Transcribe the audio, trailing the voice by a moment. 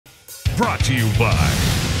Brought to you by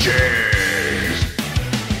JEGS.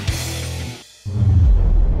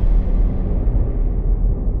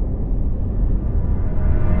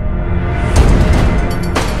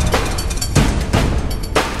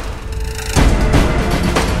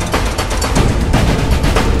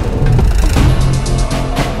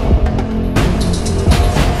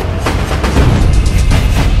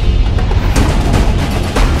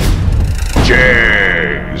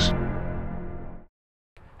 JEGS.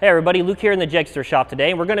 Hey everybody, Luke here in the JEGS shop today,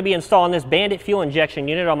 and we're going to be installing this Bandit fuel injection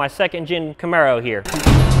unit on my second gen Camaro here.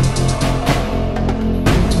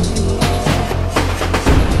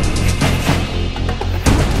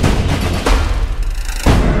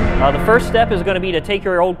 The first step is going to be to take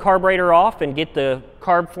your old carburetor off and get the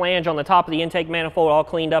carb flange on the top of the intake manifold all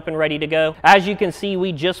cleaned up and ready to go. As you can see,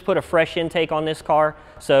 we just put a fresh intake on this car,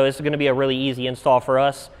 so this is going to be a really easy install for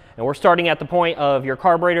us. And we're starting at the point of your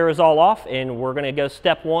carburetor is all off, and we're going to go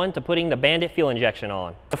step one to putting the Bandit fuel injection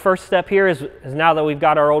on. The first step here is now that we've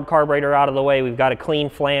got our old carburetor out of the way, we've got a clean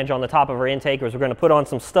flange on the top of our intake. We're going to put on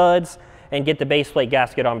some studs and get the base plate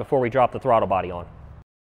gasket on before we drop the throttle body on.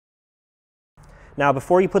 Now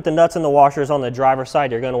before you put the nuts and the washers on the driver's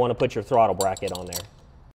side, you're going to want to put your throttle bracket on there.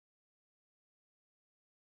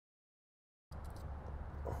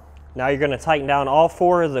 Now you're going to tighten down all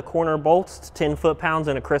four of the corner bolts to 10 foot-pounds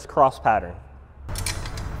in a crisscross pattern.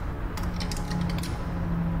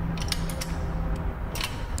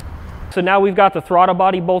 So now we've got the throttle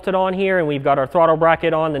body bolted on here and we've got our throttle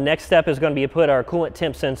bracket on. The next step is going to be to put our coolant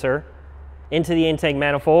temp sensor into the intake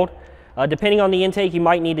manifold. Depending on the intake, you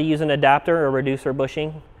might need to use an adapter or reducer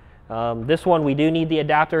bushing. This one we do need the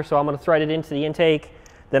adapter, so I'm going to thread it into the intake.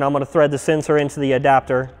 Then I'm going to thread the sensor into the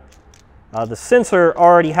adapter. The sensor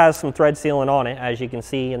already has some thread sealant on it, as you can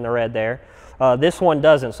see in the red there. This one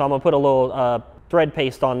doesn't, so I'm going to put a little thread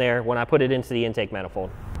paste on there when I put it into the intake manifold.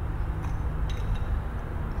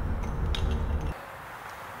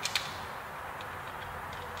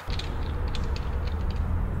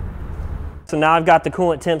 So now I've got the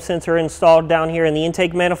coolant temp sensor installed down here in the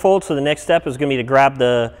intake manifold, so the next step is going to be to grab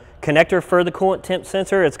the connector for the coolant temp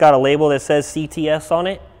sensor. It's got a label that says CTS on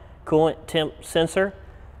it, coolant temp sensor.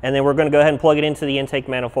 And then we're going to go ahead and plug it into the intake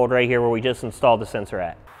manifold right here where we just installed the sensor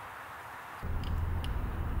at.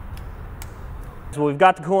 So we've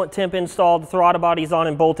got the coolant temp installed, the throttle body's on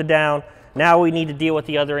and bolted down. Now we need to deal with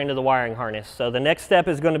the other end of the wiring harness. So the next step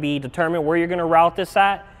is going to be determine where you're going to route this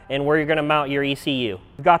at and where you're going to mount your ECU.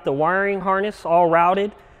 We've got the wiring harness all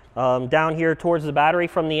routed down here towards the battery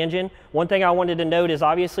from the engine. One thing I wanted to note is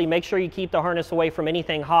obviously make sure you keep the harness away from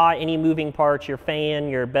anything hot, any moving parts, your fan,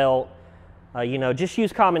 your belt. You know, just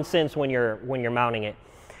use common sense when you're mounting it.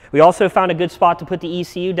 We also found a good spot to put the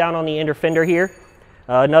ECU down on the inner fender here.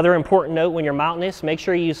 Another important note when you're mounting this, make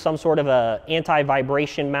sure you use some sort of a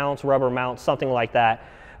anti-vibration mounts, rubber mounts, something like that,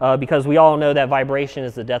 because we all know that vibration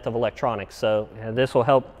is the death of electronics. So this will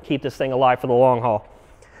help keep this thing alive for the long haul.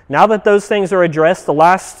 Now that those things are addressed, the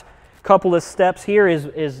last couple of steps here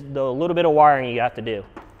is the little bit of wiring you have to do.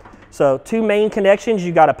 So two main connections,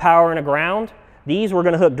 you've got a power and a ground. These we're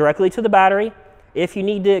going to hook directly to the battery. If you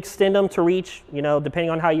need to extend them to reach, you know, depending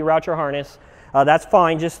on how you route your harness, that's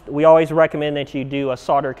fine. Just we always recommend that you do a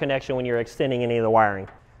solder connection when you're extending any of the wiring.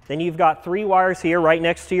 Then you've got three wires here right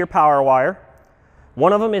next to your power wire.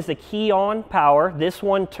 One of them is the key on power. This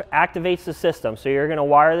one activates the system. So you're going to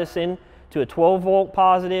wire this in to a 12-volt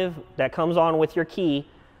positive that comes on with your key.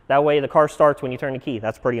 That way the car starts when you turn the key.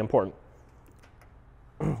 That's pretty important.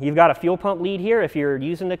 You've got a fuel pump lead here. If you're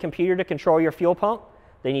using the computer to control your fuel pump,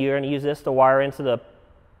 then you're going to use this to wire into the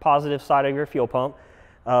positive side of your fuel pump.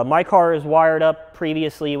 My car is wired up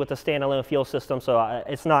previously with a standalone fuel system, so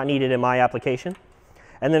it's not needed in my application.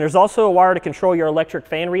 And then there's also a wire to control your electric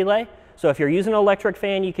fan relay. So if you're using an electric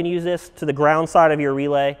fan, you can use this to the ground side of your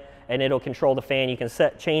relay, and it'll control the fan. You can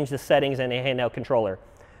change the settings in a handheld controller.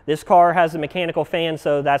 This car has a mechanical fan,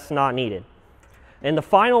 so that's not needed. And the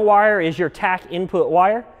final wire is your Tac Input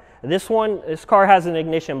Wire. This car has an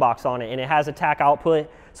ignition box on it and it has a Tac output.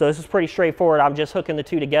 So this is pretty straightforward. I'm just hooking the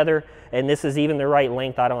two together and this is even the right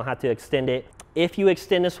length. I don't have to extend it. If you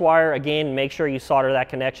extend this wire, again, make sure you solder that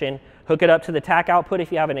connection. Hook it up to the Tac output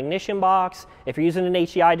if you have an ignition box. If you're using an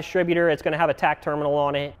HEI distributor, it's going to have a Tac terminal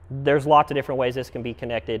on it. There's lots of different ways this can be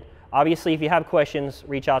connected. Obviously, if you have questions,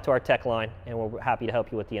 reach out to our tech line and we're happy to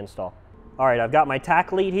help you with the install. All right, I've got my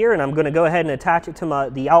Tac lead here and I'm going to go ahead and attach it to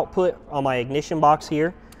the output on my ignition box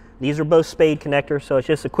here. These are both spade connectors, so it's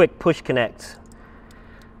just a quick push connect.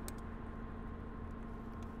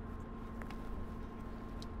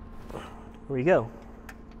 Here we go.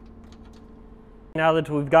 Now that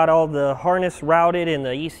we've got all the harness routed and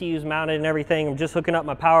the ECUs mounted and everything, I'm just hooking up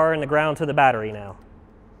my power and the ground to the battery now.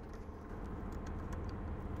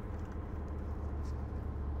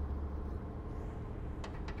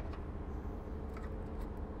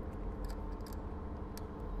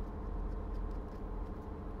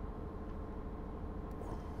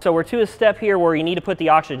 So we're to a step here where you need to put the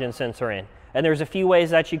oxygen sensor in, and there's a few ways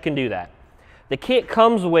that you can do that. The kit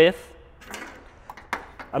comes with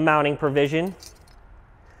a mounting provision.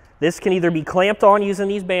 This can either be clamped on using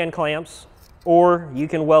these band clamps, or you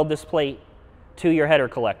can weld this plate to your header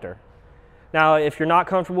collector. Now, if you're not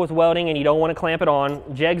comfortable with welding and you don't want to clamp it on,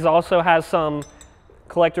 JEGS also has some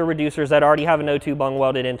collector reducers that already have an O2 bung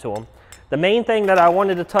welded into them. The main thing that I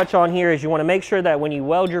wanted to touch on here is you want to make sure that when you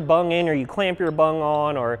weld your bung in, or you clamp your bung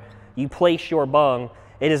on, or you place your bung,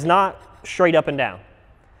 it is not straight up and down.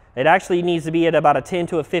 It actually needs to be at about a 10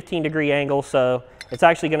 to a 15 degree angle, so it's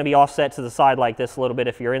actually going to be offset to the side like this a little bit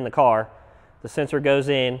if you're in the car. The sensor goes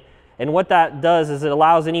in, and what that does is it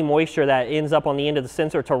allows any moisture that ends up on the end of the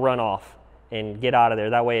sensor to run off and get out of there.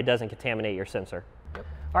 That way it doesn't contaminate your sensor.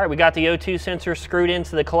 All right, we got the O2 sensor screwed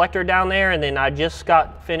into the collector down there, and then I just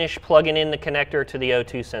got finished plugging in the connector to the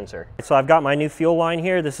O2 sensor. So I've got my new fuel line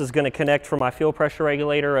here. This is going to connect from my fuel pressure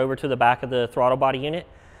regulator over to the back of the throttle body unit.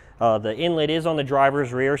 The inlet is on the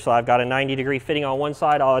driver's rear, so I've got a 90-degree fitting on one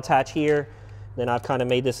side. I'll attach here. Then I've kind of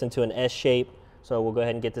made this into an S shape, so we'll go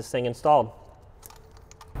ahead and get this thing installed.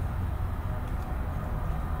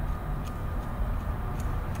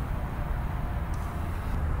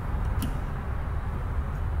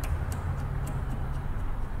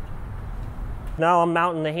 Now I'm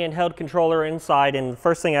mounting the handheld controller inside, and the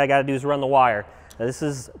first thing I got to do is run the wire. Now this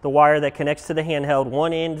is the wire that connects to the handheld.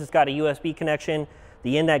 One end has got a USB connection.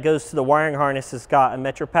 The end that goes to the wiring harness has got a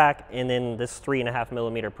Metro pack, and then this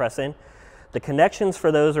 3.5mm press in. The connections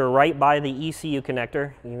for those are right by the ECU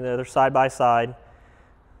connector. You know, they're side by side.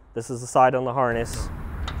 This is the side on the harness.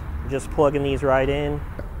 Just plugging these right in.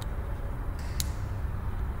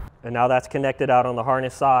 And now that's connected out on the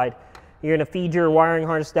harness side. You're going to feed your wiring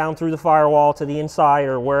harness down through the firewall to the inside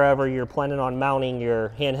or wherever you're planning on mounting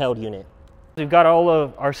your handheld unit. We've got all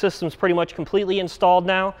of our systems pretty much completely installed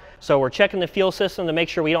now. So we're checking the fuel system to make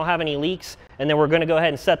sure we don't have any leaks. And then we're going to go ahead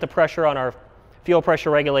and set the pressure on our fuel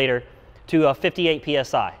pressure regulator to 58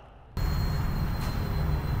 psi.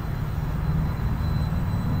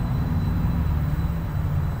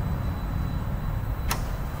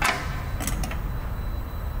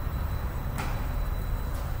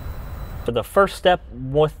 So the first step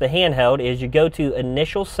with the handheld is you go to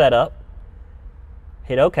initial setup,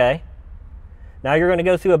 hit OK. Now you're going to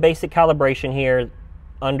go through a basic calibration here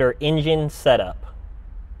under engine setup,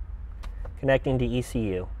 connecting to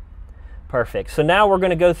ECU. Perfect. So now we're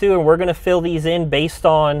going to go through and we're going to fill these in based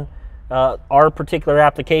on our particular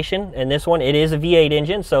application. And this one, it is a V8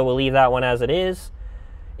 engine, so we'll leave that one as it is.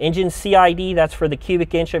 Engine CID, that's for the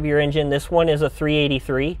cubic inch of your engine. This one is a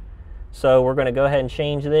 383. So we're going to go ahead and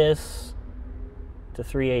change this to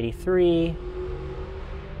 383.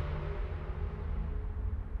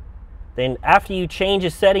 Then after you change a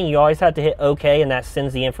setting, you always have to hit OK, and that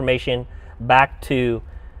sends the information back to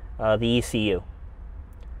the ECU.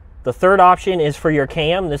 The third option is for your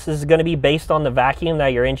cam. This is going to be based on the vacuum that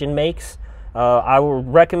your engine makes. I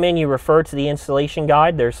would recommend you refer to the installation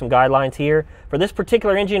guide. There's some guidelines here. For this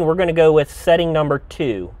particular engine, we're going to go with setting number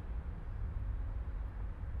 2.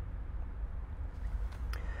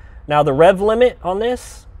 Now the rev limit on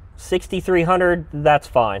this, 6,300, that's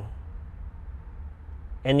fine.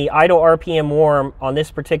 And the idle RPM warm on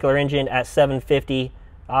this particular engine at 750,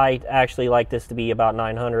 I actually like this to be about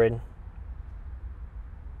 900.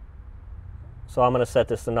 So I'm going to set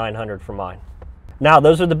this to 900 for mine. Now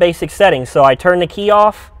those are the basic settings. So I turn the key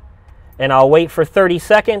off and I'll wait for 30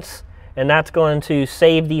 seconds, and that's going to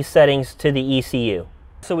save these settings to the ECU.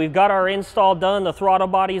 So we've got our install done, the throttle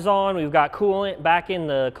body's on, we've got coolant back in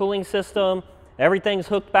the cooling system, everything's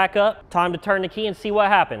hooked back up. Time to turn the key and see what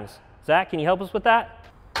happens. Zach, can you help us with that?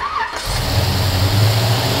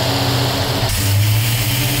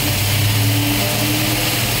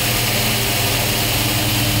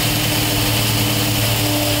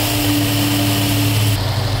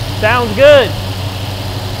 Sounds good.